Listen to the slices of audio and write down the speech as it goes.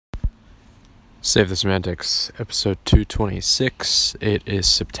Save the Semantics, episode 226. It is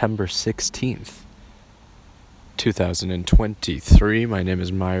September 16th, 2023. My name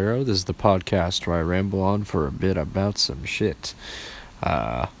is Myro. This is the podcast where I ramble on for a bit about some shit.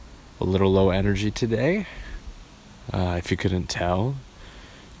 A little low energy today, if you couldn't tell.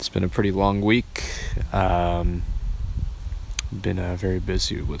 It's been a pretty long week. Been very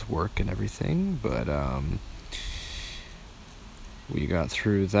busy with work and everything, but we got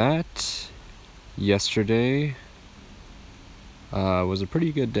through that. Yesterday was a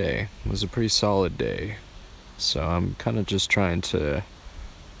pretty good day. It was a pretty solid day. So I'm kind of just trying to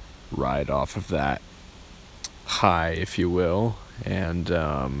ride off of that high, if you will, and,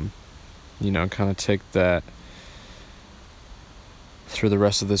 kind of take that through the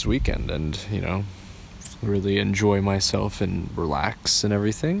rest of this weekend and, really enjoy myself and relax and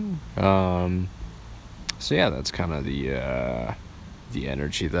everything. So yeah, that's kind of the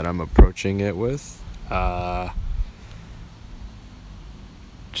energy that I'm approaching it with. I'm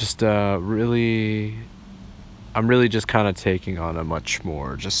really just kind of taking on a much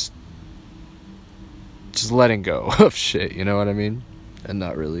more just letting go of shit, you know what I mean? And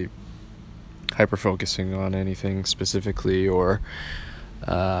not really hyper focusing on anything specifically or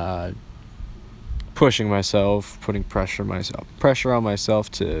pushing myself, putting pressure on myself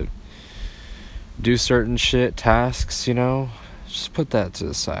to do certain tasks, just put that to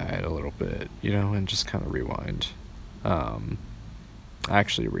the side a little bit, and just kind of rewind.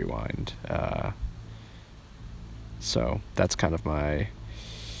 Rewind. So that's kind of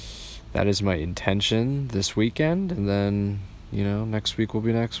that is my intention this weekend, and then, next week will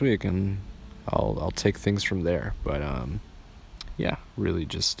be next week, and I'll take things from there. But, yeah, really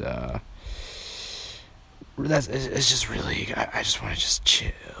just, it's just really, I just want to just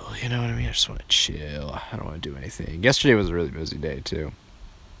chill, you know what I mean? I just want to chill. I don't want to do anything. Yesterday was a really busy day, too.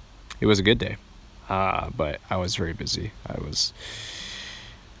 It was a good day, but I was very busy. I was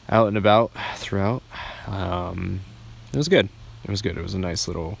out and about throughout. It was good. It was a nice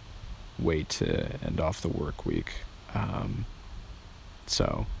little way to end off the work week.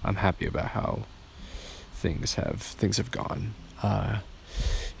 So I'm happy about how things have gone,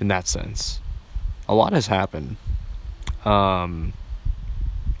 in that sense. A lot has happened in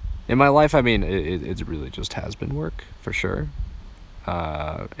my life. I mean, it really just has been work, for sure.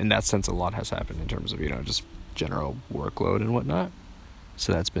 In that sense, a lot has happened in terms of, just general workload and whatnot.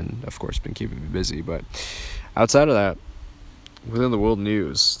 So that's of course, been keeping me busy. But outside of that, within the world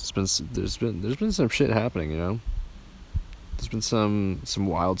news, there's been some shit happening. There's been some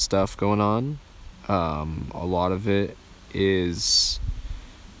wild stuff going on. A lot of it is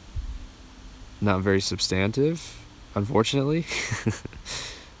not very substantive, unfortunately.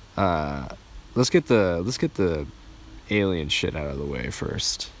 Let's get the alien shit out of the way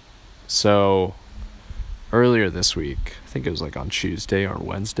first. So earlier this week, I think it was like on Tuesday or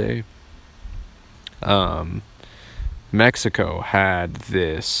Wednesday, Mexico had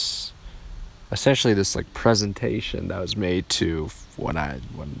this like presentation that was made to what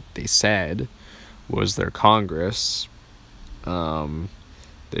they said was their Congress.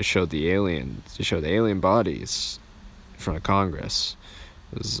 They showed the alien bodies in front of Congress.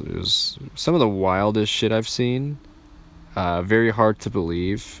 It was some of the wildest shit I've seen. Very hard to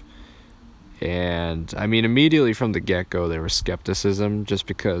believe. And, I mean, immediately from the get-go, there was skepticism just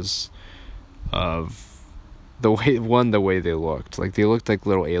because of the way they looked. Like, they looked like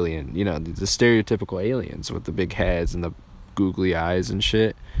little alien, the stereotypical aliens with the big heads and the googly eyes and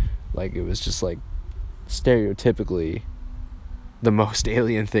shit. Like, it was just, like, stereotypically the most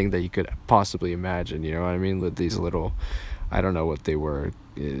alien thing that you could possibly imagine, you know what I mean? With these little, I don't know what they were.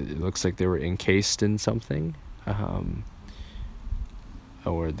 It looks like they were encased in something.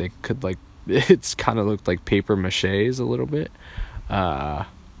 Or they could, like, it's kind of looked like paper maches a little bit. I'm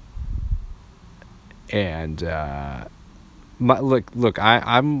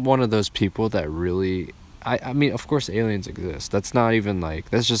one of those people that really, I mean, of course aliens exist. That's not even like,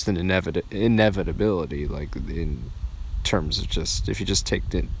 that's just an inevitability, like, in terms of just, if you just take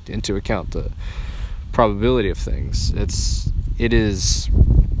into account the probability of things,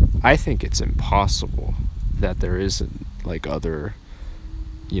 I think it's impossible that there isn't, like, other,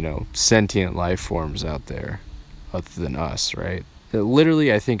 sentient life forms out there other than us, right?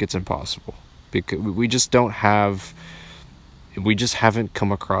 Literally, I think it's impossible because we just haven't come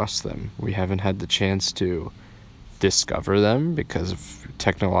across them. We haven't had the chance to discover them because of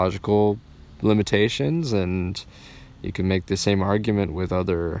technological limitations, and you can make the same argument with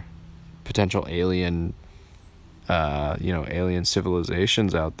other potential alien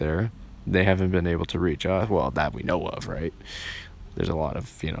civilizations out there. They haven't been able to reach us, well, that we know of, right? There's a lot of,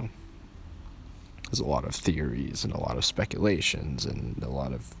 there's a lot of theories and a lot of speculations and a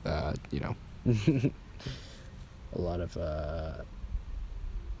lot of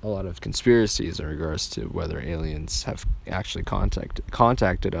a lot of conspiracies in regards to whether aliens have actually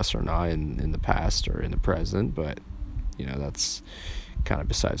contacted us or not in the past or in the present, but that's kind of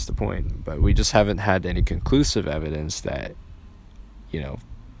besides the point. But we just haven't had any conclusive evidence that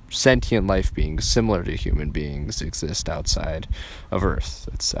sentient life beings similar to human beings exist outside of Earth.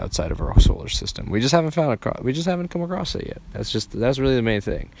 It's outside of our solar system. We just haven't come across it yet. That's really the main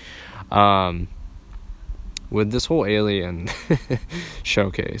thing. With this whole alien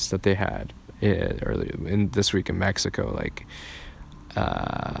showcase that they had earlier this week in Mexico,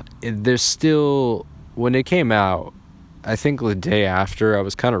 there's still, when it came out, I think the day after, I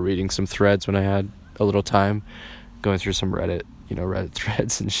was kind of reading some threads when I had a little time, going through some Reddit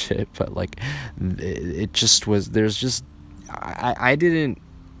threads and shit, but it just was, I didn't,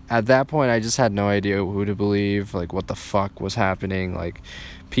 at that point, I just had no idea who to believe, what the fuck was happening.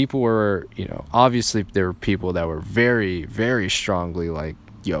 People were, obviously there were people that were very, very strongly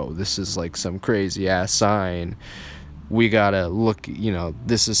yo, this is some crazy ass sign. We gotta look,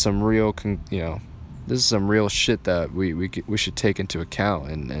 this is some real, this is some real shit that we should take into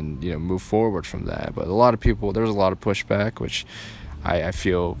account and move forward from that. But a lot of people, there was a lot of pushback, which I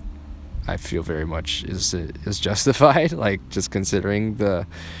feel very much is justified. Just considering the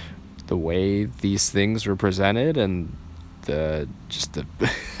way these things were presented and the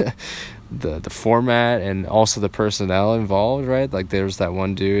the format and also the personnel involved, right? There's that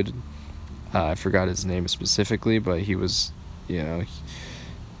one dude, I forgot his name specifically, but he was,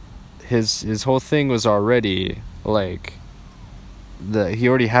 his whole thing was already he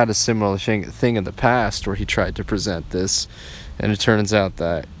already had a similar thing in the past where he tried to present this, and it turns out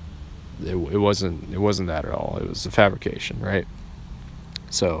that it wasn't that at all. It was a fabrication, right?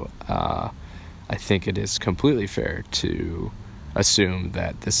 So I think it is completely fair to assume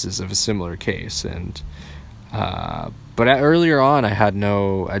that this is of a similar case, and but earlier on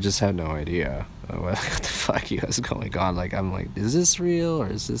I just had no idea what the fuck was going on. I'm is this real, or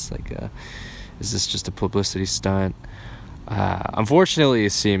is this is this just a publicity stunt? Unfortunately,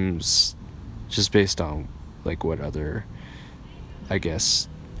 it seems, just based on what other, I guess,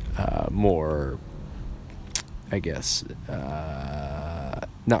 more, I guess,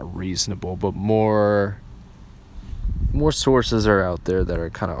 not reasonable, but more sources are out there that are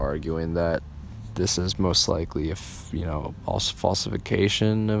kind of arguing that this is most likely also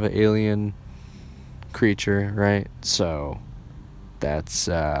falsification of an alien creature, right? So that's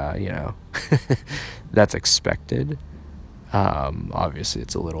that's expected. Obviously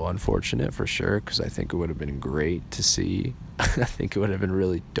it's a little unfortunate for sure, because I think it would have been great to see. I think it would have been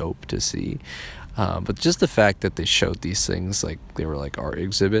really dope to see. But just the fact that they showed these things they were art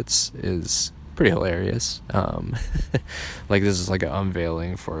exhibits is pretty hilarious. This is an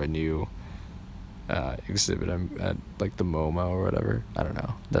unveiling for a new exhibit at the MoMA or whatever. I don't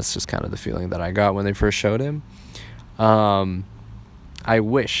know. That's just kind of the feeling that I got when they first showed him. I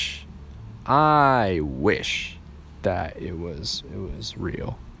wish that it was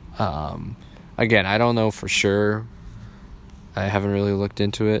real. Again, I don't know for sure. I haven't really looked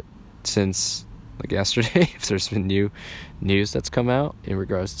into it since yesterday, if there's been new news that's come out in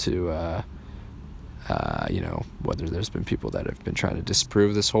regards to whether there's been people that have been trying to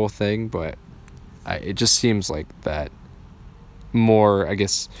disprove this whole thing. But it just seems like that more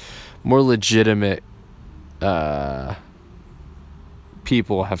legitimate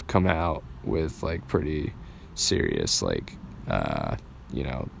people have come out with pretty serious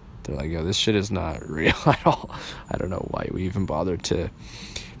they're yo, this shit is not real at all. I don't know why we even bothered to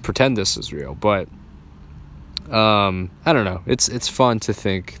pretend this is real, but I don't know. It's fun to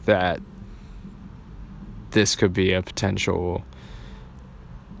think that this could be a potential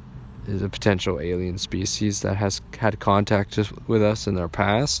alien species that has had contact with us in their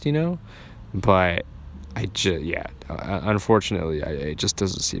past, but unfortunately, it just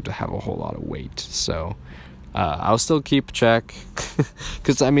doesn't seem to have a whole lot of weight. So I'll still keep check,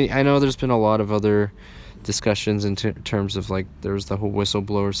 because I know there's been a lot of other discussions in terms of there was the whole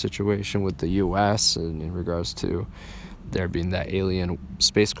whistleblower situation with the U.S. and in regards to there being that alien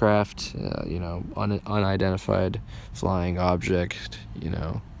spacecraft, unidentified flying object,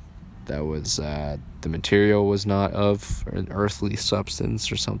 that was the material was not of an earthly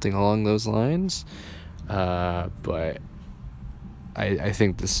substance or something along those lines. But I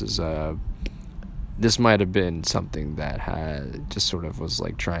think this might have been something that had just sort of was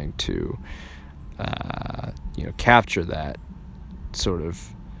trying to capture that sort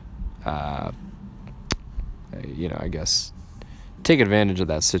of I guess take advantage of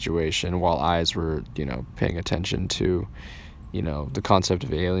that situation while eyes were, paying attention to, the concept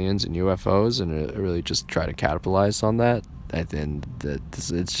of aliens and UFOs, and really just try to capitalize on that. I think that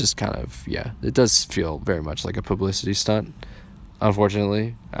it's just kind of, it does feel very much like a publicity stunt,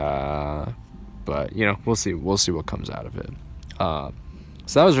 unfortunately. But we'll see what comes out of it.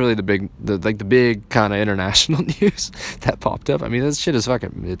 So that was really the big kind of international news that popped up. I mean, this shit is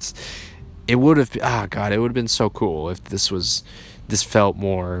fucking. It would have. God, it would have been so cool if this felt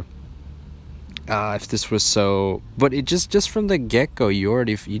more. If this was so, but it just from the get go, you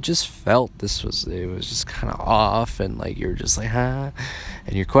just felt it was just kind of off, and like you're just like, and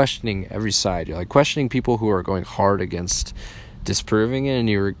you're questioning every side. You're like questioning people who are going hard against disproving it, and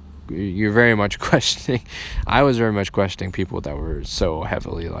you're very much questioning. I was very much questioning people that were so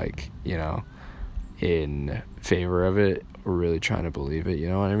heavily in favor of it, or really trying to believe it. You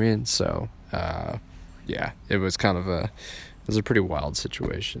know what I mean? So, it was kind of a pretty wild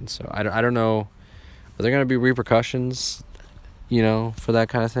situation. So I don't know. Are there going to be repercussions, for that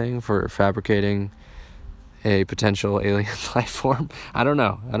kind of thing, for fabricating a potential alien life form? I don't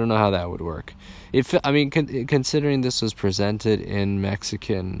know how that would work. Considering this was presented in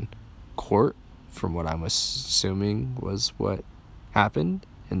Mexican court, from what I'm assuming was what happened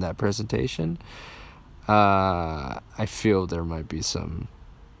in that presentation, I feel there might be some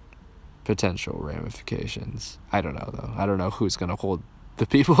potential ramifications. I don't know, though. I don't know who's going to hold the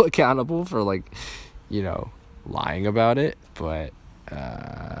people accountable for, lying about it, but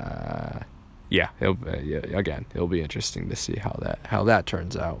it'll be interesting to see how that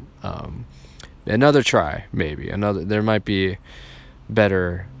turns out. Another try, maybe there might be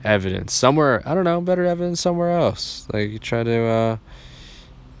better evidence somewhere. I don't know, better evidence somewhere else. Like, try to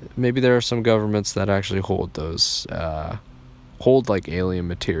maybe there are some governments that actually hold those hold alien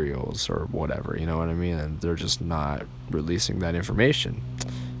materials or whatever, you know what I mean, and they're just not releasing that information,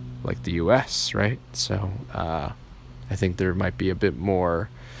 like the US, right? So I think there might be a bit more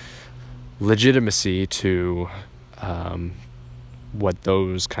legitimacy to what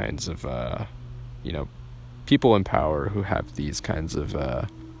those kinds of people in power who have these kinds of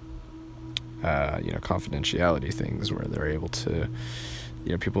confidentiality things, where they're able to,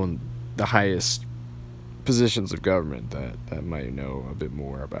 people in the highest positions of government that might know a bit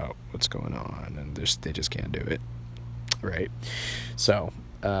more about what's going on, and they just can't do it, right? So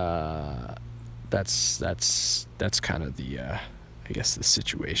that's kind of the I guess the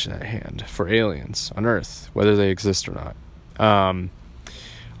situation at hand for aliens on Earth, whether they exist or not.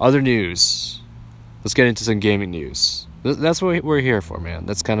 Other news. Let's get into some gaming news. That's what we're here for, man.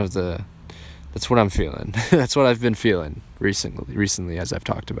 That's kind of that's what I'm feeling. That's what I've been feeling recently, as I've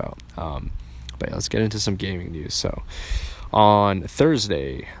talked about. But let's get into some gaming news. So, on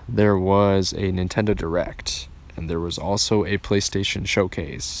Thursday, there was a Nintendo Direct, and there was also a PlayStation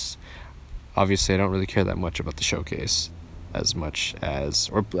Showcase. Obviously, I don't really care that much about the Showcase as much as,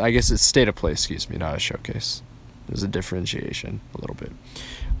 or I guess it's State of Play, not a Showcase. There's a differentiation a little bit.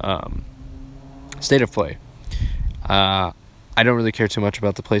 State of Play. I don't really care too much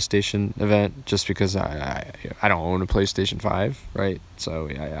about the PlayStation event, just because I don't own a PlayStation 5, right? So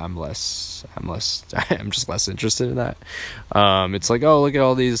I'm just less interested in that. It's like, oh, look at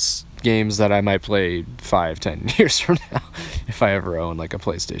all these games that I might play 5-10 years from now if I ever own like a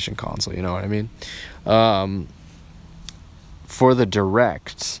PlayStation console, you know what I mean? For the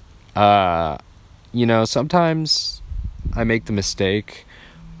Direct, sometimes I make the mistake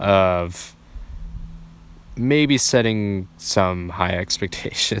of maybe setting some high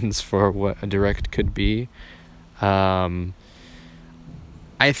expectations for what a Direct could be. I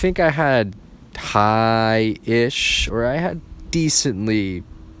think I had high-ish, or I had decently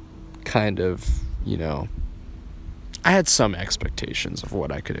kind of, I had some expectations of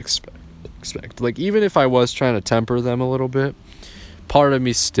what I could expect. Like, even if I was trying to temper them a little bit, part of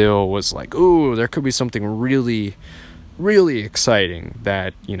me still was like, ooh, there could be something really, really exciting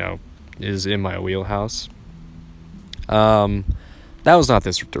that, is in my wheelhouse. That was not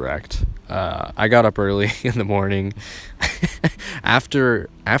this Direct. I got up early in the morning after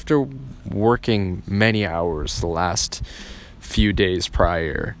working many hours the last few days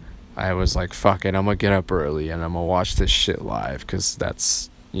prior. I was like, fuck it, I'm gonna get up early and I'm gonna watch this shit live, because that's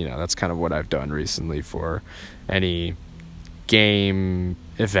kind of what I've done recently for any game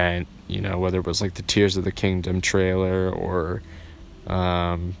event, whether it was like the Tears of the Kingdom trailer, or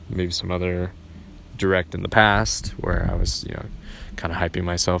maybe some other Direct in the past, where I was, kind of hyping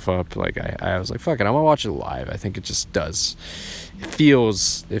myself up. Like I was like, fuck it, I'm gonna watch it live. I think it just does. It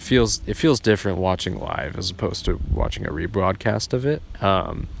feels different watching live as opposed to watching a rebroadcast of it.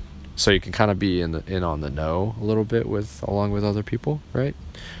 so you can kind of be in on the know a little bit along with other people, right?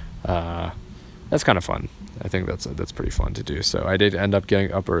 That's kind of fun. I think that's pretty fun to do. So I did end up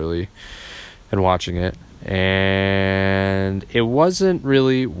getting up early and watching it, and it wasn't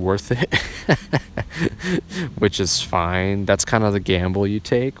really worth it. Which is fine. That's kind of the gamble you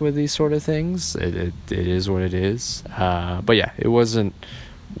take with these sort of things. It is what it is. But yeah, it wasn't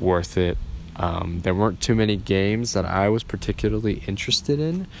worth it. There weren't too many games that I was particularly interested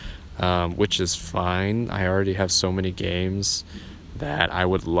in, which is fine. I already have so many games that I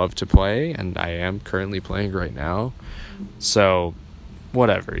would love to play, and I am currently playing right now. So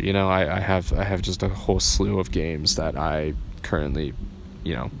whatever, I have just a whole slew of games that I currently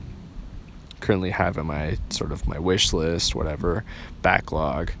have in my sort of my wish list, whatever,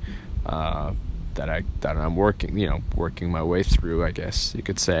 backlog, that I'm working my way through, I guess you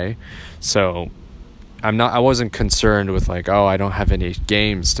could say. So I wasn't concerned with like, oh, I don't have any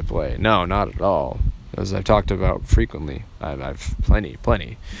games to play. No, not at all. As I've talked about frequently, I've plenty.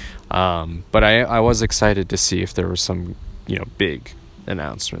 But I was excited to see if there was some, big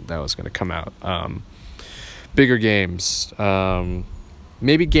announcement that was going to come out. Bigger games,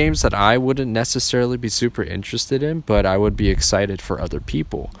 maybe games that I wouldn't necessarily be super interested in, but I would be excited for other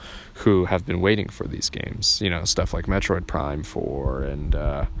people who have been waiting for these games. Stuff like Metroid Prime 4 and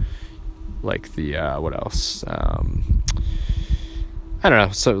like the what else? I don't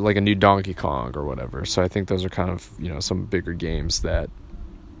know. So like a new Donkey Kong or whatever. So I think those are kind of some bigger games that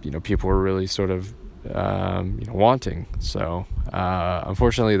people were really sort of wanting. So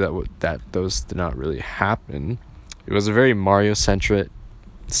unfortunately that those did not really happen. It was a very Mario centric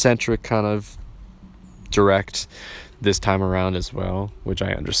kind of direct this time around as well, which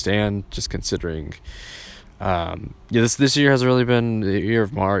I understand, just considering this year has really been the year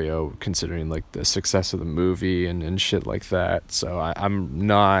of Mario, considering like the success of the movie and shit like that. So I'm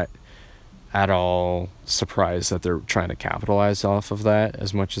not at all surprised that they're trying to capitalize off of that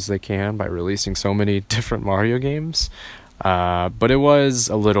as much as they can by releasing so many different Mario games. But it was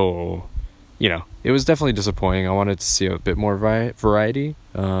a little, it was definitely disappointing. I wanted to see a bit more variety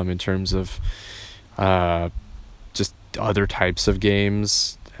in terms of just other types of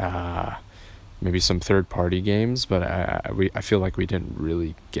games, maybe some third-party games, but I feel like we didn't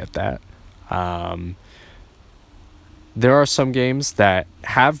really get that. There are some games that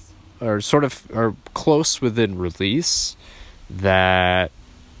are close within release that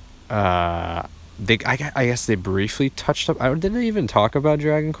I guess they briefly touched up. Did they even talk about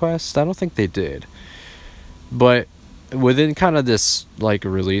Dragon Quest? I don't think they did. But within kind of this like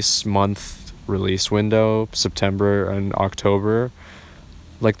release window, September and October,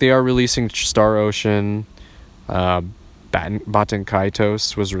 like they are releasing Star Ocean. Baten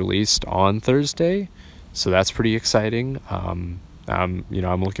Kaitos was released on Thursday, so that's pretty exciting. I'm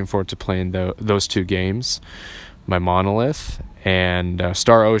looking forward to playing those two games. My Monolith and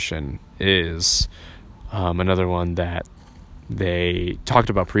Star Ocean is another one that they talked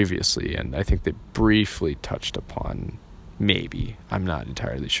about previously, and I think they briefly touched upon. Maybe, I'm not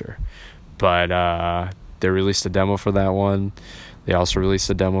entirely sure, but they released a demo for that one. They also released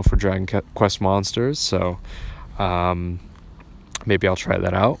a demo for Dragon Quest Monsters, so maybe I'll try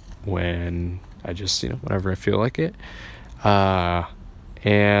that out when I just, whenever I feel like it.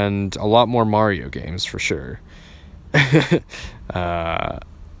 And a lot more Mario games for sure.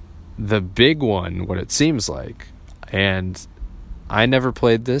 The big one, what it seems like, and I never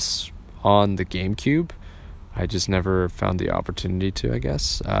played this on the GameCube. I just never found the opportunity to, I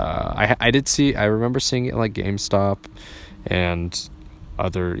guess. I remember seeing it like GameStop and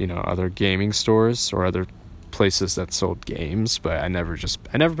other gaming stores or other places that sold games, but I never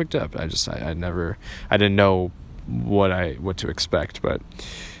picked it up. I didn't know what to expect, but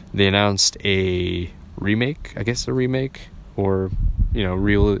they announced a remake, or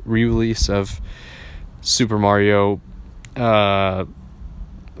re-release of Super Mario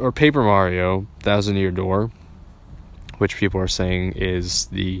or Paper Mario Thousand Year Door, which people are saying is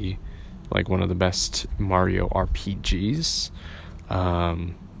one of the best Mario RPGs.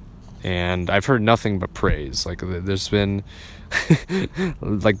 And I've heard nothing but praise. Like there's been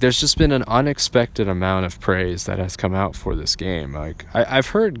there's just been an unexpected amount of praise that has come out for this game. Like I've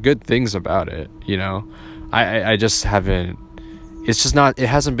heard good things about it, I just haven't, it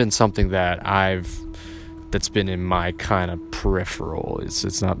hasn't been something that's been in my kind of peripheral.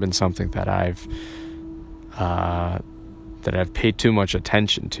 It's not been something that I've paid too much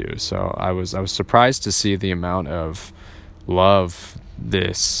attention to. So I was surprised to see the amount of love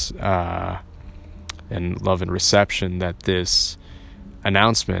and reception that this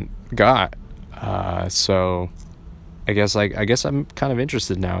announcement got. So I guess I'm kind of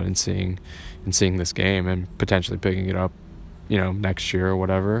interested now in seeing this game and potentially picking it up, next year or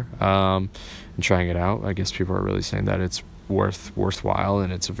whatever, and trying it out. I guess people are really saying that it's worthwhile,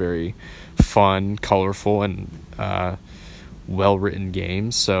 and it's a very fun, colorful, and well written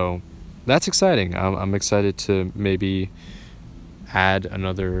game. So that's exciting. I'm excited to maybe add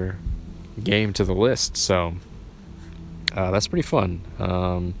another game to the list. So that's pretty fun.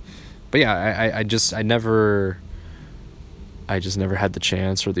 But yeah, I just never had the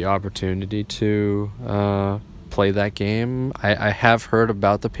chance or the opportunity to play that game. I have heard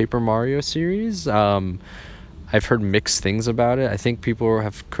about the Paper Mario series. I've heard mixed things about it. I think people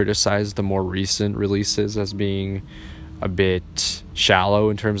have criticized the more recent releases as being a bit shallow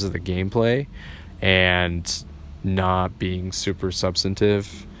in terms of the gameplay and not being super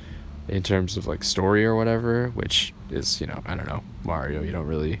substantive in terms of like story or whatever, which is, I don't know, Mario, you don't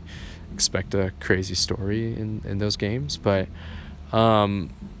really expect a crazy story in those games. But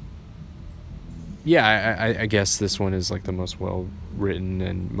yeah, I guess this one is like the most well written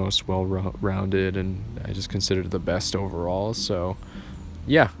and most well rounded, and I just consider it the best overall. So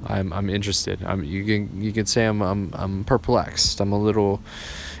yeah, I'm interested. You can say I'm perplexed.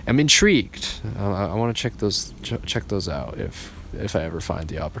 I'm intrigued. I want to check those out if I ever find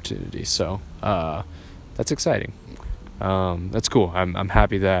the opportunity. So that's exciting. That's cool. I'm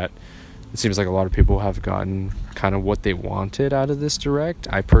happy that it seems like a lot of people have gotten kind of what they wanted out of this direct.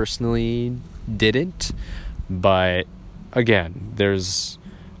 I personally didn't, but again, there's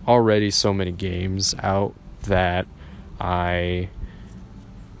already so many games out that I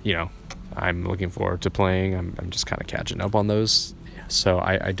I'm looking forward to playing. I'm just kind of catching up on those, so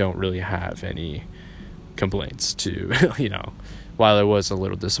I don't really have any complaints to while it was a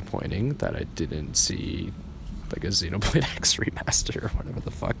little disappointing that I didn't see like a Xenoblade X remaster or whatever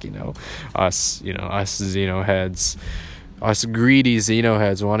the fuck, us Xeno heads, us greedy Xeno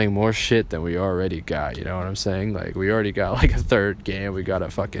heads wanting more shit than we already got. You know what I'm saying? Like, we already got like a third game. We got a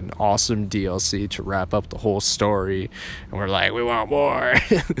fucking awesome DLC to wrap up the whole story, and we're like, we want more.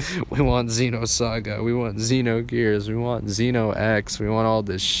 We want Xeno Saga. We want Xeno Gears. We want Xeno X. We want all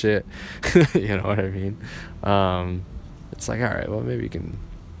this shit. You know what I mean? It's like, all right, well, maybe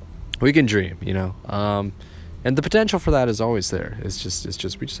we can dream, and the potential for that is always there. It's just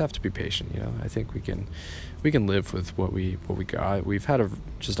we just have to be patient, I think we can live with what we got. We've had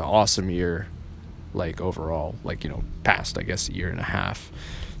just an awesome year, like overall, like past I guess a year and a half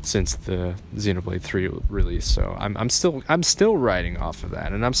since the Xenoblade 3 release. So I'm still riding off of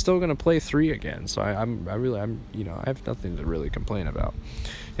that, and I'm still gonna play 3 again. So I have nothing to really complain about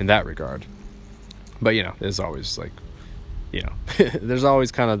in that regard. But there's always like there's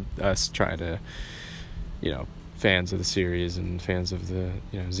always kind of us trying to fans of the series and fans of the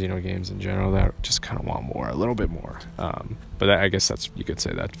Xeno games in general that just kind of want more, a little bit more. But I guess you could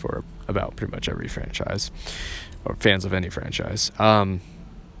say that for about pretty much every franchise, or fans of any franchise.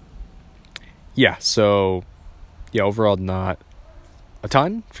 Yeah. So yeah, overall not a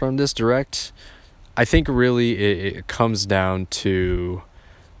ton from this direct. I think really it comes down to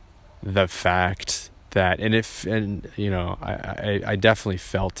the fact that, I definitely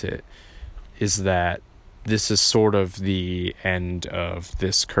felt it, is that this is sort of the end of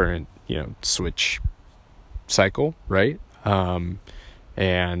this current, Switch cycle, right? And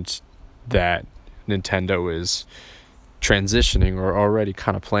that Nintendo is transitioning, or already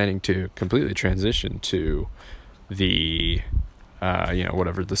kind of planning to completely transition to the,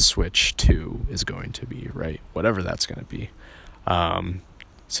 whatever the Switch 2 is going to be, right? Whatever that's going to be.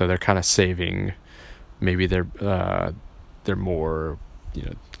 So they're kind of saving maybe they're more,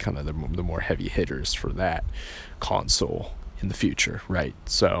 kind of the more heavy hitters for that console in the future, right?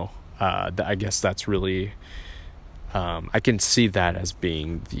 So I guess that's really, I can see that as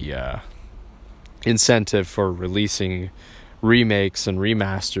being the incentive for releasing remakes and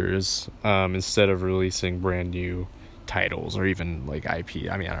remasters, instead of releasing brand new titles, or even like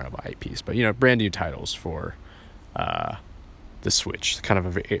IP. I mean, I don't know about IPs, but brand new titles for the Switch, kind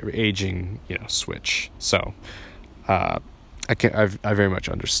of a aging Switch. So I very much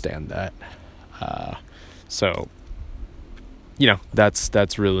understand that. So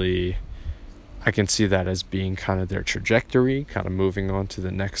that's really, I can see that as being kind of their trajectory, kind of moving on to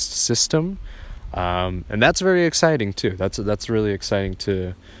the next system, and that's very exciting too. That's really exciting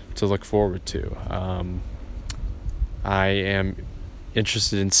to look forward to. I am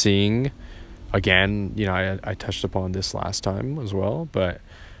interested in seeing, again, I touched upon this last time as well, but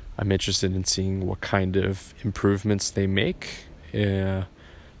I'm interested in seeing what kind of improvements they make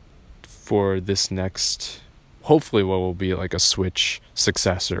for this next, hopefully what will be like a Switch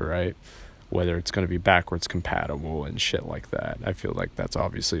successor, right? whether it's going to be backwards compatible and shit like that. I feel like that's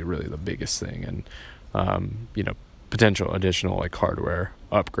obviously really the biggest thing. And potential additional like hardware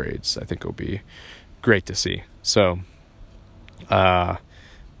upgrades, I think will be great to see. So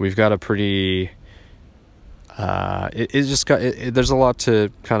we've got a pretty there's a lot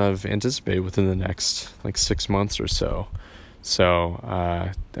to kind of anticipate within the next like 6 months or so. So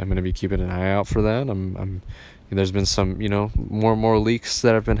I'm going to be keeping an eye out for that. There's been some more and more leaks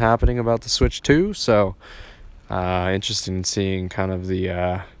that have been happening about the Switch 2, so interested in seeing kind of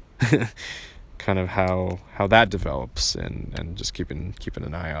the kind of how that develops, and just keeping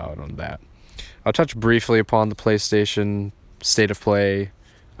an eye out on that. I'll touch briefly upon the PlayStation State of Play.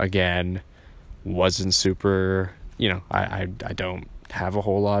 Again, wasn't super, I don't have a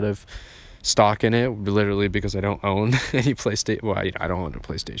whole lot of stock in it, literally because I don't own any PlayStation. Well, I don't own a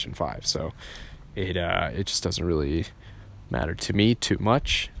PlayStation 5, so it just doesn't really matter to me too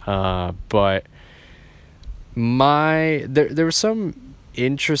much. But there was some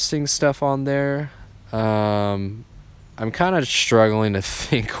interesting stuff on there. I'm kind of struggling to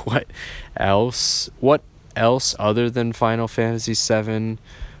think what else other than Final Fantasy VII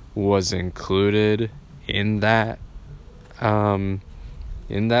was included in that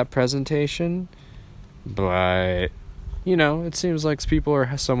presentation, but it seems like people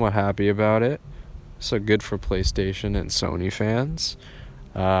are somewhat happy about it, so good for PlayStation and Sony fans.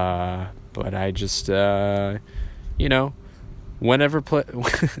 But I just whenever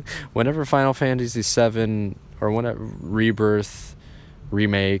Final Fantasy VII or whenever Rebirth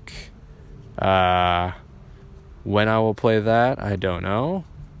remake, when I will play that, I don't know.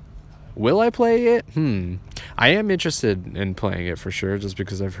 Will I play it? I am interested in playing it for sure, just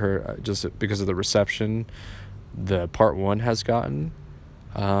because I've heard, just because of the reception the part 1 has gotten.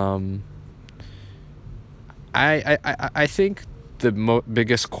 I think the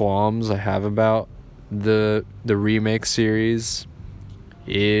biggest qualms I have about the remake series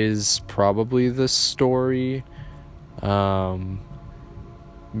is probably the story,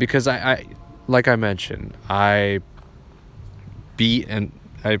 because I like I mentioned, I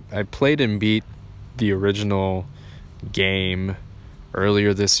played and beat the original game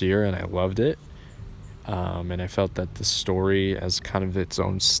earlier this year, and I loved it. And I felt that the story, as kind of its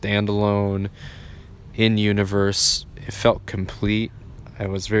own standalone in-universe, it felt complete. I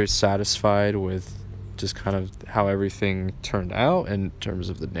was very satisfied with just kind of how everything turned out in terms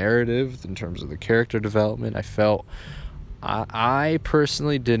of the narrative, in terms of the character development. I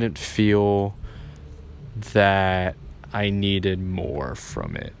personally didn't feel that I needed more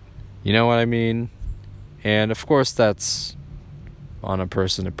from it. You know what I mean? And of course that's on a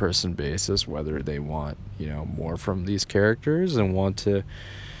person-to-person basis, whether they want, more from these characters and want to,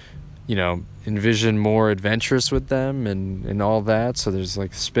 envision more adventures with them and all that. So there's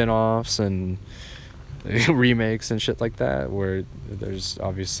like spinoffs and remakes and shit like that, where there's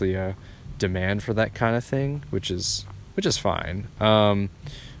obviously a demand for that kind of thing, which is fine.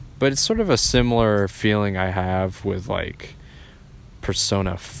 But it's sort of a similar feeling I have with like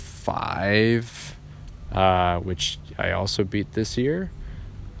Persona 5, which I also beat this year,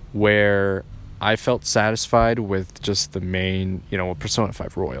 where I felt satisfied with just the main, Persona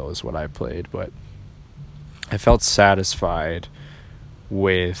 5 Royal is what I played, but I felt satisfied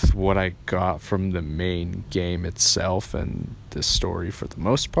with what I got from the main game itself and the story for the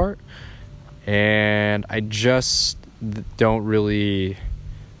most part. And I just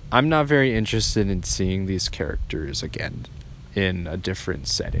I'm not very interested in seeing these characters again in a different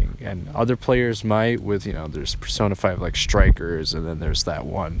setting. And other players might, with, there's Persona 5 like Strikers, and then there's that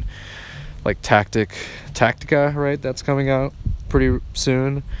one like Tactica, right? That's coming out pretty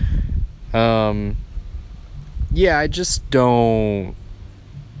soon. I just don't.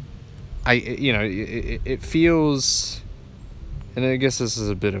 It feels, and I guess this is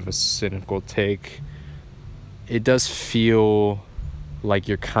a bit of a cynical take, it does feel like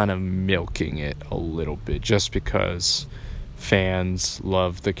you're kind of milking it a little bit, just because fans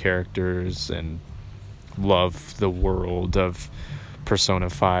love the characters and love the world of Persona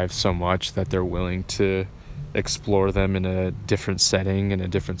 5 so much that they're willing to explore them in a different setting and a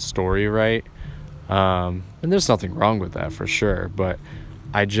different story, right? And there's nothing wrong with that for sure, but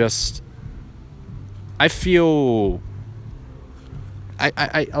I feel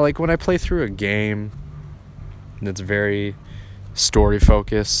I like when I play through a game that's very story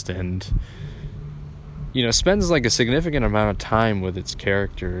focused and spends like a significant amount of time with its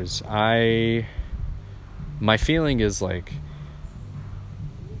characters. My feeling is like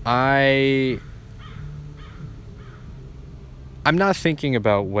I'm not thinking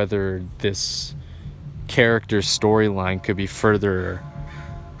about whether this character storyline could be further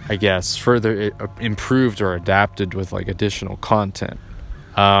I guess, further improved or adapted with like additional content.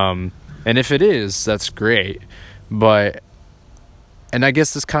 And if it is, that's great. But, and I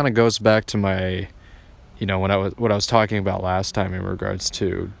guess this kind of goes back to my, what I was talking about last time in regards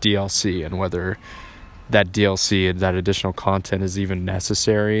to DLC and whether that DLC and that additional content is even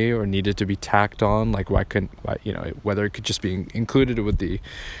necessary or needed to be tacked on. Like, whether it could just be included with the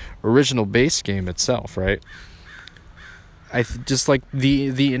original base game itself, right? Just like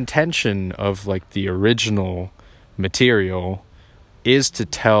the intention of like the original material is to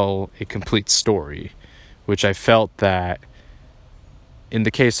tell a complete story, which I felt that in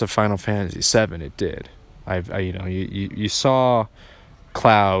the case of Final Fantasy VII it did. You saw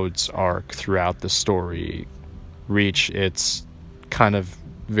Cloud's arc throughout the story reach its kind of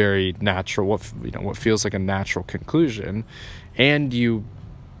very natural, what feels like a natural conclusion, and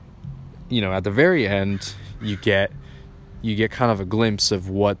at the very end you get kind of a glimpse of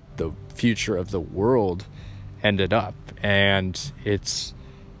what the future of the world ended up, and it's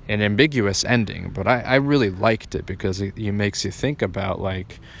an ambiguous ending, but I really liked it because it makes you think about,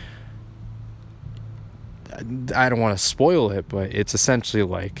 like, I don't want to spoil it, but it's essentially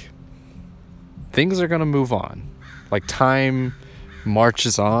like things are going to move on. Like, time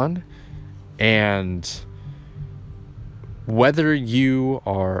marches on, and whether you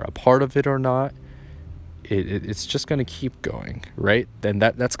are a part of it or not, it's just going to keep going, right? And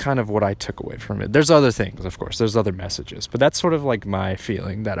that's kind of what I took away from it. There's other things, of course. There's other messages. But that's sort of like my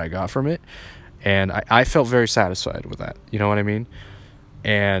feeling that I got from it. And I felt very satisfied with that. You know what I mean?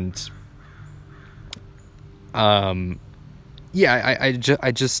 And I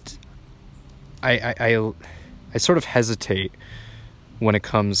sort of hesitate when it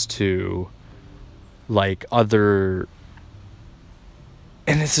comes to like other,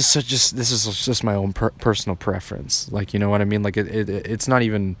 and this is just my own personal preference, like, you know what I mean? Like, it's not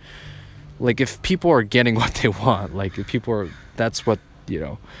even like, if people are getting what they want, like, if people are, that's what,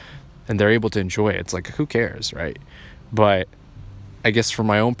 and they're able to enjoy it, it's like, who cares, right? But I guess for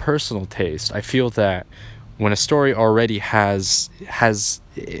my own personal taste, I feel that when a story already has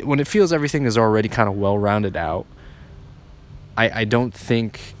when it feels everything is already kind of well rounded out, I don't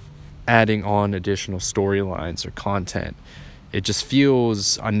think adding on additional storylines or content, it just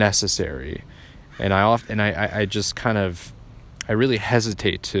feels unnecessary. And I just kind of, I really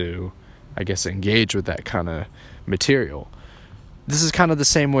hesitate to, I guess, engage with that kind of material. This is kind of the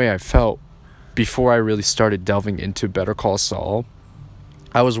same way I felt before I really started delving into Better Call Saul.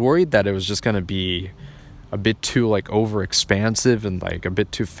 I was worried that it was just going to be a bit too, like, over expansive and like a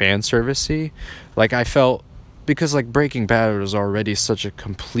bit too fan servicey. Like, I felt, because like Breaking Bad was already such a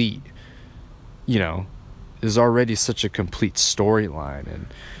complete, is already such a complete storyline and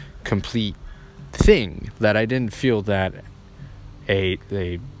complete thing, that I didn't feel that a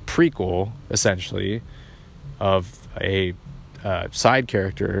prequel, essentially, of a side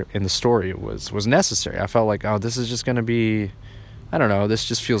character in the story was necessary. I felt like, oh, this is just going to be, I don't know, this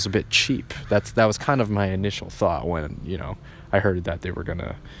just feels a bit cheap. That was kind of my initial thought when, I heard that they were going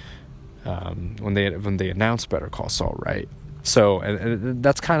to, when they announced Better Call Saul, right? So, and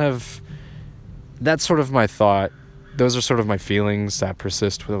that's sort of my thought. Those are sort of my feelings that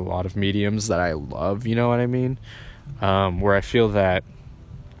persist with a lot of mediums that I love, you know what I mean? Where I feel that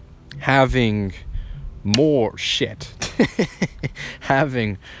having more shit,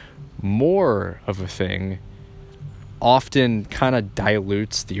 having more of a thing often kind of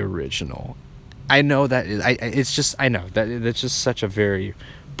dilutes the original. I know that I know that it's just such a very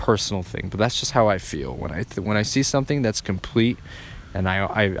personal thing, but that's just how I feel when I see something that's complete, and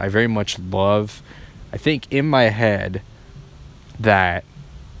I very much love. I think in my head that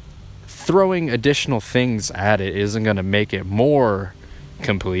throwing additional things at it isn't going to make it more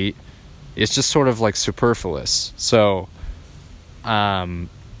complete. It's just sort of like superfluous. So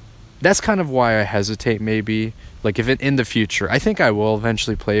that's kind of why I hesitate, maybe. Like, if it in the future, I think I will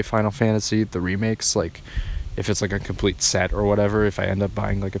eventually play Final Fantasy, the remakes, like, if it's like a complete set or whatever, if I end up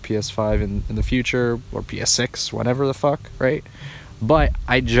buying like a PS5 in the future, or PS6, whatever the fuck, right? But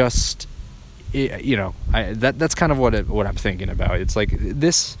I just, that's kind of what I'm thinking about. It's like,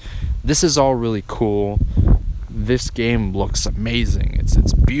 this is all really cool. This game looks amazing.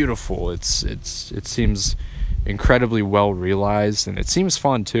 It's beautiful. It seems incredibly well realized, and it seems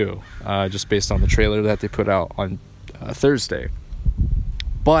fun too, just based on the trailer that they put out on Thursday.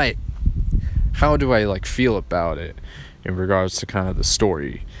 But how do I like feel about it in regards to kind of the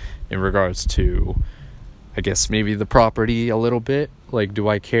story, in regards to, I guess, maybe the property a little bit? Like, do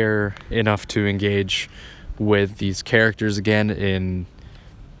I care enough to engage with these characters again in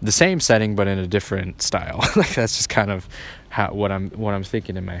the same setting but in a different style. Like that's just kind of what I'm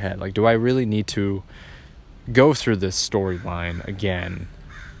thinking in my head. Like, do I really need to go through this storyline again?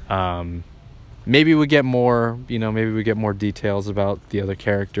 Maybe we get more, maybe we get more details about the other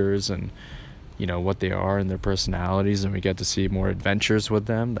characters and what they are and their personalities, and we get to see more adventures with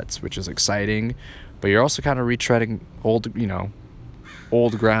them. Which is exciting, but you're also kind of retreading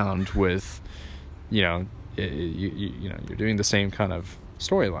old ground with, you're doing the same kind of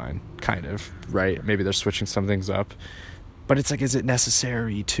storyline, kind of, right? Maybe they're switching some things up, but it's like, is it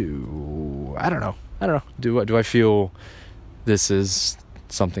necessary to? I don't know. Do I feel this is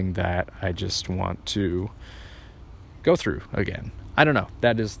something that I just want to go through again? I don't know.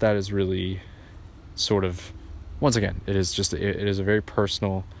 That is really sort of, once again, it is a very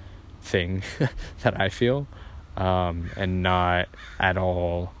personal thing that I feel, and not at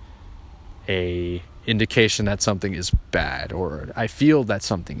all a indication that something is bad, or I feel that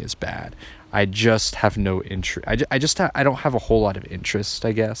something is bad. I just have no interest. I don't have a whole lot of interest,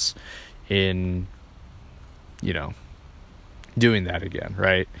 I guess, in doing that again,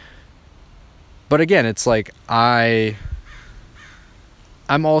 right? But again, it's like I'm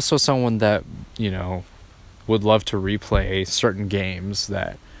also someone that would love to replay certain games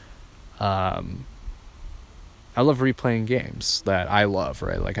that I love replaying games that I love,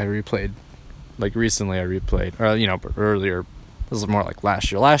 right? Like recently I replayed, or earlier, this was more like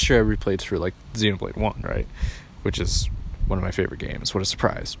last year. Last year I replayed through like Xenoblade 1, right? Which is one of my favorite games. What a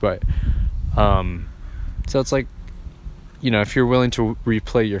surprise. But so it's like, if you're willing to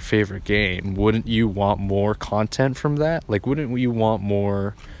replay your favorite game, wouldn't you want more content from that? Like, wouldn't you want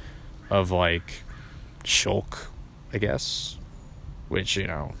more of like Shulk, I guess? Which,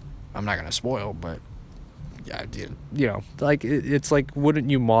 I'm not gonna spoil, but yeah, like it's like, wouldn't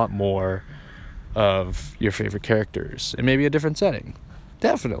you want more of your favorite characters and maybe a different setting?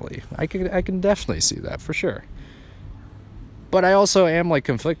 Definitely, I can definitely see that for sure. But I also am like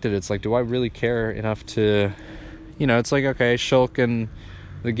conflicted. It's like, do I really care enough to? It's like, okay, Shulk and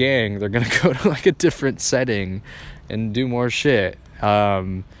the gang, they're gonna go to like a different setting and do more shit,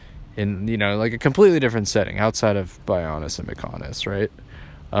 in like a completely different setting outside of Bionis and Mechonis, right?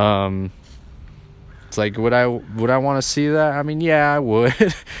 It's like, would I want to see that? I mean, yeah, I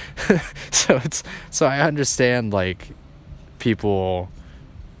would. So I understand like people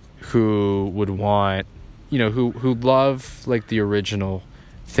who would want, who love like the original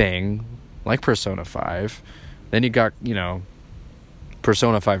thing, like Persona 5. Then you got,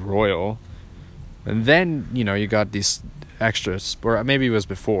 Persona 5 Royal. And then, you got these extras, or maybe it was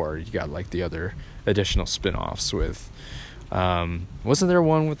before, you got like the other additional spin-offs with, wasn't there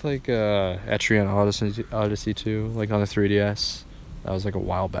one with like Etrian Odyssey 2, like on the 3DS? That was like a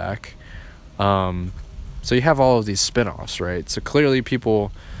while back. So you have all of these spin-offs, right? So clearly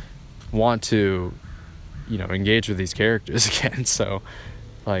people want to, engage with these characters again. So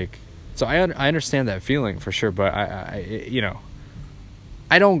like, so I understand that feeling for sure, but I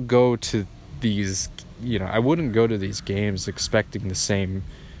don't go to these, I wouldn't go to these games expecting the same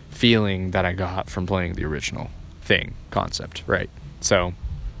feeling that I got from playing the original concept, right? So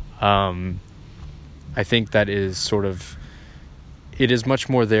I think that is sort of, it is much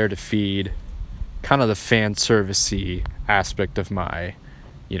more there to feed kind of the fan servicey aspect of my,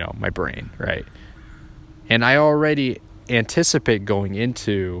 my brain, right? And I already anticipate going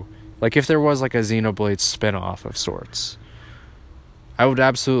into, like, if there was like a Xenoblade spin-off of sorts, I would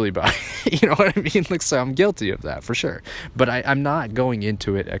absolutely buy you know what I mean? Like, so I'm guilty of that for sure. But I'm not going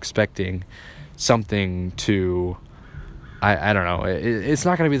into it expecting something to, I don't know. It's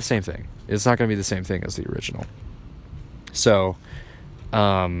not going to be the same thing. It's not going to be the same thing as the original. So,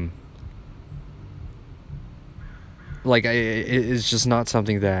 like, it's just not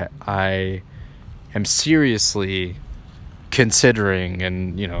something that I am seriously considering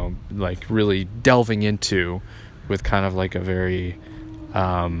and, like, really delving into with kind of like a very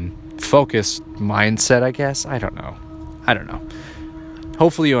focused mindset, I guess. I don't know.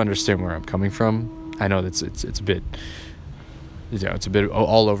 Hopefully you understand where I'm coming from. I know that it's a bit, it's a bit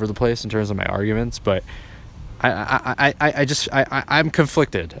all over the place in terms of my arguments, but I'm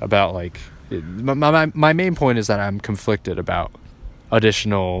conflicted about, like, my main point is that I'm conflicted about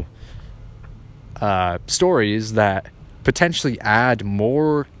additional stories that potentially add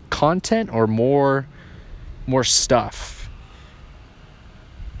more content or more stuff.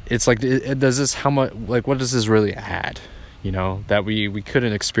 It's like, does this, how much, like, what does this really add, that we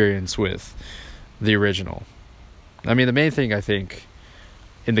couldn't experience with the original? I mean, the main thing, I think,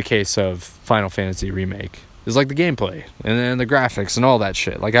 in the case of Final Fantasy Remake is, like, the gameplay and then the graphics and all that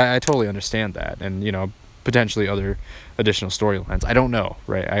shit. Like, I totally understand that. And, potentially other additional storylines. I don't know,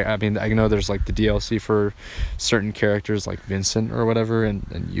 right? I mean, I know there's like the DLC for certain characters like Vincent or whatever and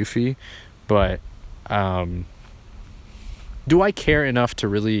Yuffie, but do I care enough to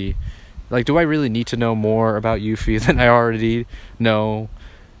really, like, do I really need to know more about Yuffie than I already know?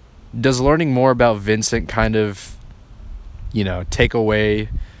 Does learning more about Vincent kind of, take away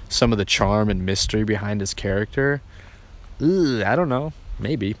some of the charm and mystery behind his character? I don't know.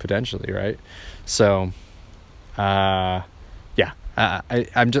 Maybe, potentially, right? So, yeah.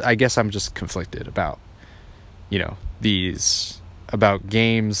 I guess I'm just conflicted about, about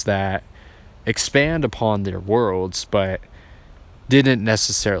games that expand upon their worlds, but didn't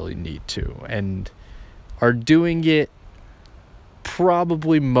necessarily need to, and are doing it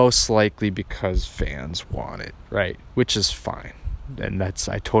probably most likely because fans want it, right? Which is fine, and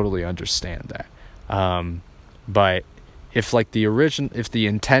I totally understand that. But if like if the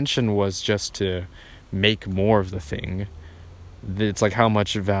intention was just to make more of the thing, it's like, how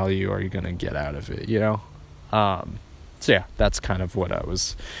much value are you gonna get out of it, So yeah, that's kind of what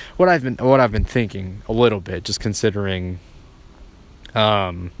I've been thinking a little bit, just considering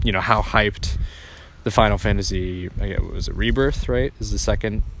how hyped the Final Fantasy, was it Rebirth, right, is the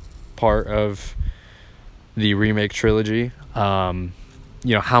second part of the remake trilogy. How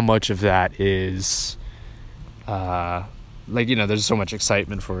much of that is there's so much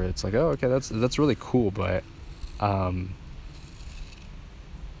excitement for it. It's like, oh, okay, that's really cool, but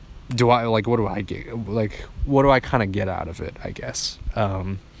do I, like, what do I get, like, what do I kind of get out of it, I guess.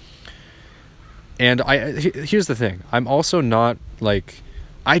 And here's the thing, I'm also not, like,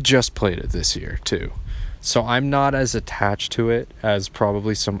 I just played it this year too, so I'm not as attached to it as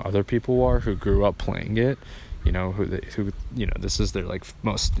probably some other people are who grew up playing it, who this is their, like,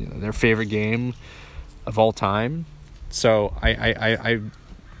 most, their favorite game of all time. So I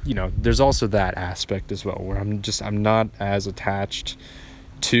there's also that aspect as well, where I'm not as attached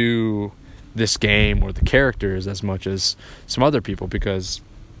to this game or the characters as much as some other people, because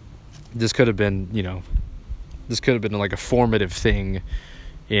this could have been like a formative thing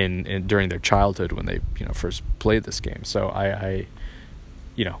in during their childhood when they first played this game. So I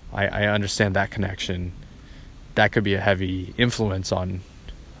understand that connection. That could be a heavy influence on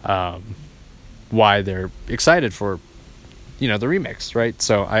why they're excited for the remix, right?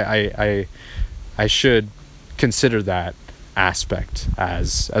 So I should consider that aspect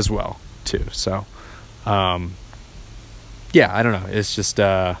as well too. So yeah, I don't know, it's just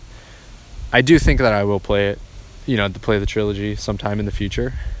I do think that I will play it, to play the trilogy sometime in the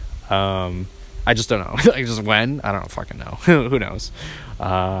future. I just don't know like, just when, I don't fucking know. Who knows.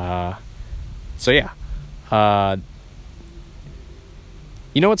 So yeah.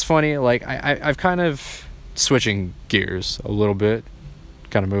 What's funny, like, I've kind of switching gears a little bit,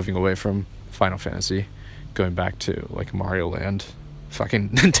 kind of moving away from Final Fantasy, going back to like Mario Land, fucking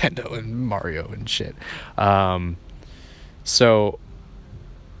Nintendo and Mario and shit. So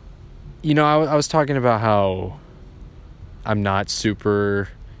I was talking about how I'm not super,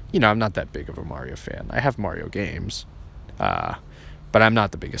 I'm not that big of a Mario fan. I have Mario games, but I'm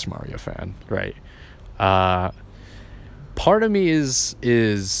not the biggest Mario fan, right? Part of me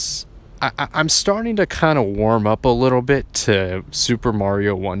is I'm starting to kind of warm up a little bit to Super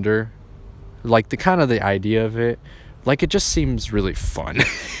Mario Wonder, like the idea of it, like, it just seems really fun.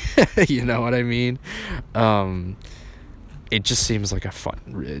 You know what I mean? It just seems like a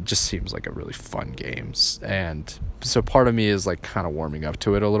really fun game, and so part of me is like kind of warming up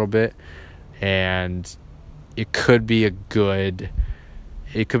to it a little bit, and it could be one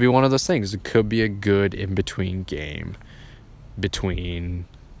of those things. It could be a good in-between game between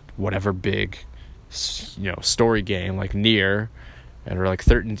whatever big story game like Nier, or like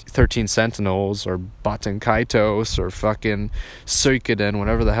 13 Sentinels, or Baten Kaitos, or fucking Suikoden,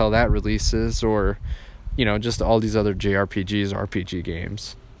 whatever the hell that releases, or just all these other JRPGs, RPG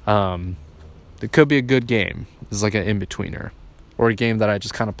games. It could be a good game. It's like an in-betweener, or a game that I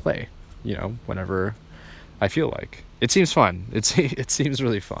just kind of play, whenever I feel like. It seems fun. It seems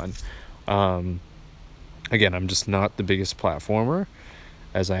really fun. Again, I'm just not the biggest platformer,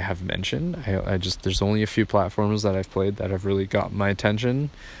 as I have mentioned. I just, there's only a few platformers that I've played that have really got my attention.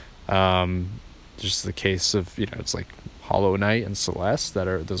 Just the case of, it's like Hollow Knight and Celeste,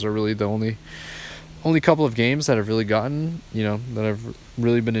 those are really the only couple of games that I've really gotten, that I've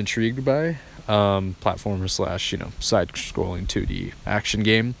really been intrigued by. Platformer / side-scrolling 2D action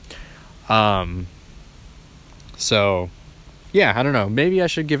game. So yeah, I don't know, maybe I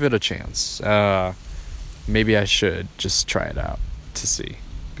should give it a chance. Maybe I should just try it out to see,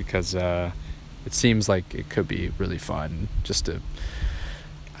 because it seems like it could be really fun, just to,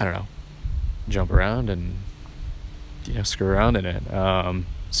 I don't know, jump around and screw around in it.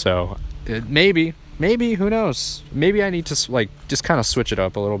 So maybe who knows? Maybe I need to like just kind of switch it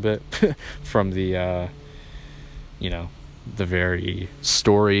up a little bit from the the very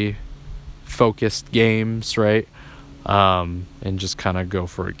story focused games, right? And just kind of go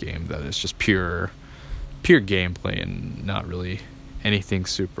for a game that is just pure gameplay and not really anything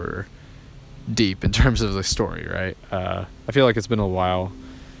super deep in terms of the story, right? I feel like it's been a while.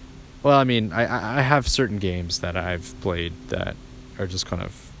 Well, I mean, I have certain games that I've played that are just kind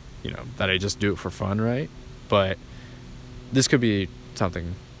of, that I just do it for fun, right? But this could be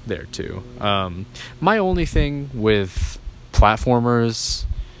something there too. My only thing with platformers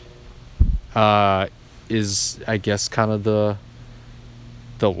is, I guess, kind of the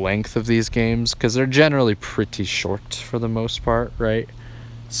length of these games, because they're generally pretty short for the most part, right?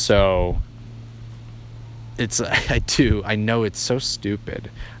 So I know it's so stupid.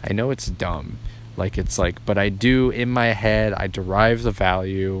 I know it's dumb. Like, it's like, but I do, in my head, I derive the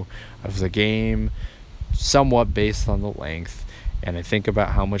value of the game somewhat based on the length. And I think about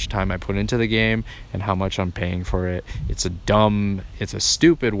how much time I put into the game and how much I'm paying for it. It's a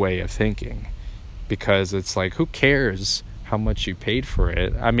stupid way of thinking, because it's like, who cares how much you paid for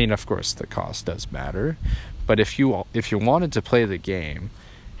it? I mean, of course, the cost does matter. But if you wanted to play the game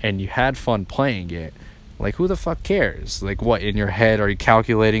and you had fun playing it, like, who the fuck cares? Like, what, in your head, are you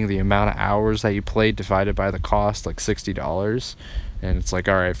calculating the amount of hours that you played divided by the cost, like $60? And it's like,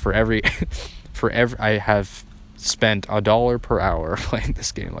 all right, for every I have spent $1 per hour playing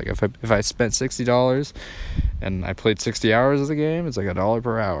this game. Like, if I spent $60 and I played 60 hours of the game, it's like $1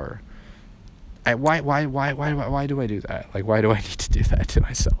 per hour. Why do I do that? Like, why do I need to do that to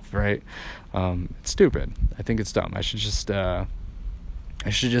myself, right? It's stupid. I think it's dumb. I should just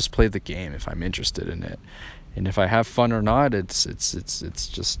play the game if I'm interested in it, and if I have fun or not, it's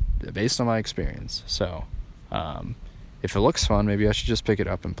just based on my experience. So, if it looks fun, maybe I should just pick it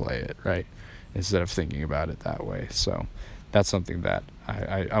up and play it, right? Instead of thinking about it that way. So, that's something that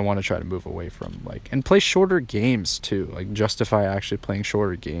I want to try to move away from, like, and play shorter games too. Like, justify actually playing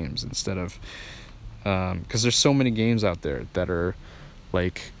shorter games instead of, because there's so many games out there that are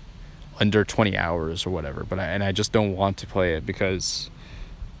like under 20 hours or whatever. But I just don't want to play it because.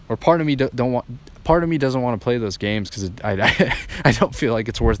 Or part of me doesn't want to play those games because I don't feel like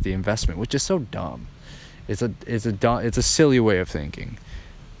it's worth the investment, which is so dumb. It's a silly way of thinking,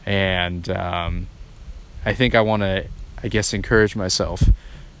 and I think I want to, I guess, encourage myself,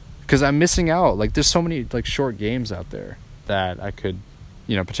 because I'm missing out. Like, there's so many like short games out there that I could,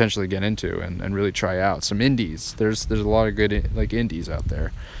 potentially get into and really try out. Some indies. There's a lot of good like indies out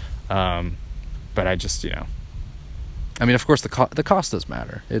there, but I just I mean, of course, the cost does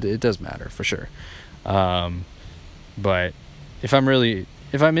matter. It does matter for sure. But if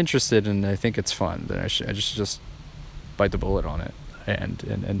I'm interested and I think it's fun, then I should just bite the bullet on it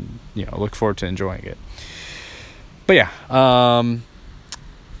and look forward to enjoying it. But yeah,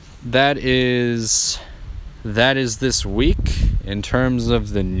 that is this week in terms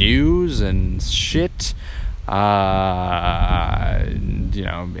of the news and shit. Aliens,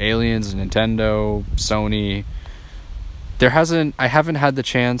 Nintendo, Sony. I haven't had the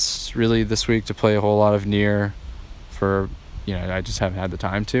chance really this week to play a whole lot of Nier I just haven't had the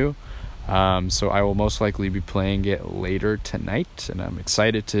time to. So I will most likely be playing it later tonight, and I'm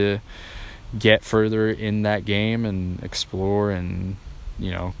excited to get further in that game and explore and,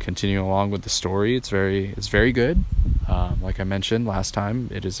 continue along with the story. It's very good. Like I mentioned last time,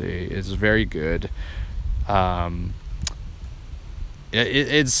 it's very good. I've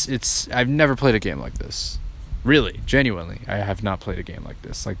never played a game like this. Really, genuinely, I have not played a game like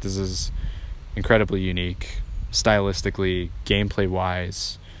this. Like, this is incredibly unique, stylistically,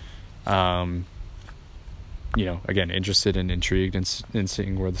 gameplay-wise. Again, interested and intrigued in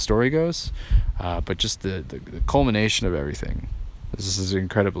seeing where the story goes. But just the culmination of everything. This is a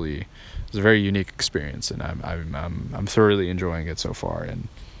very unique experience, and I'm thoroughly enjoying it so far, and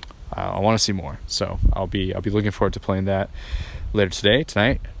I want to see more. So I'll be looking forward to playing that later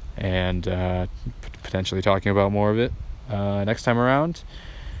tonight, and potentially talking about more of it next time around.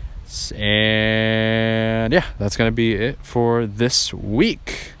 And yeah, that's gonna be it for this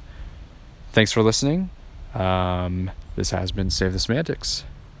week. Thanks for listening. This has been Save the Semantics,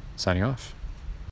 signing off.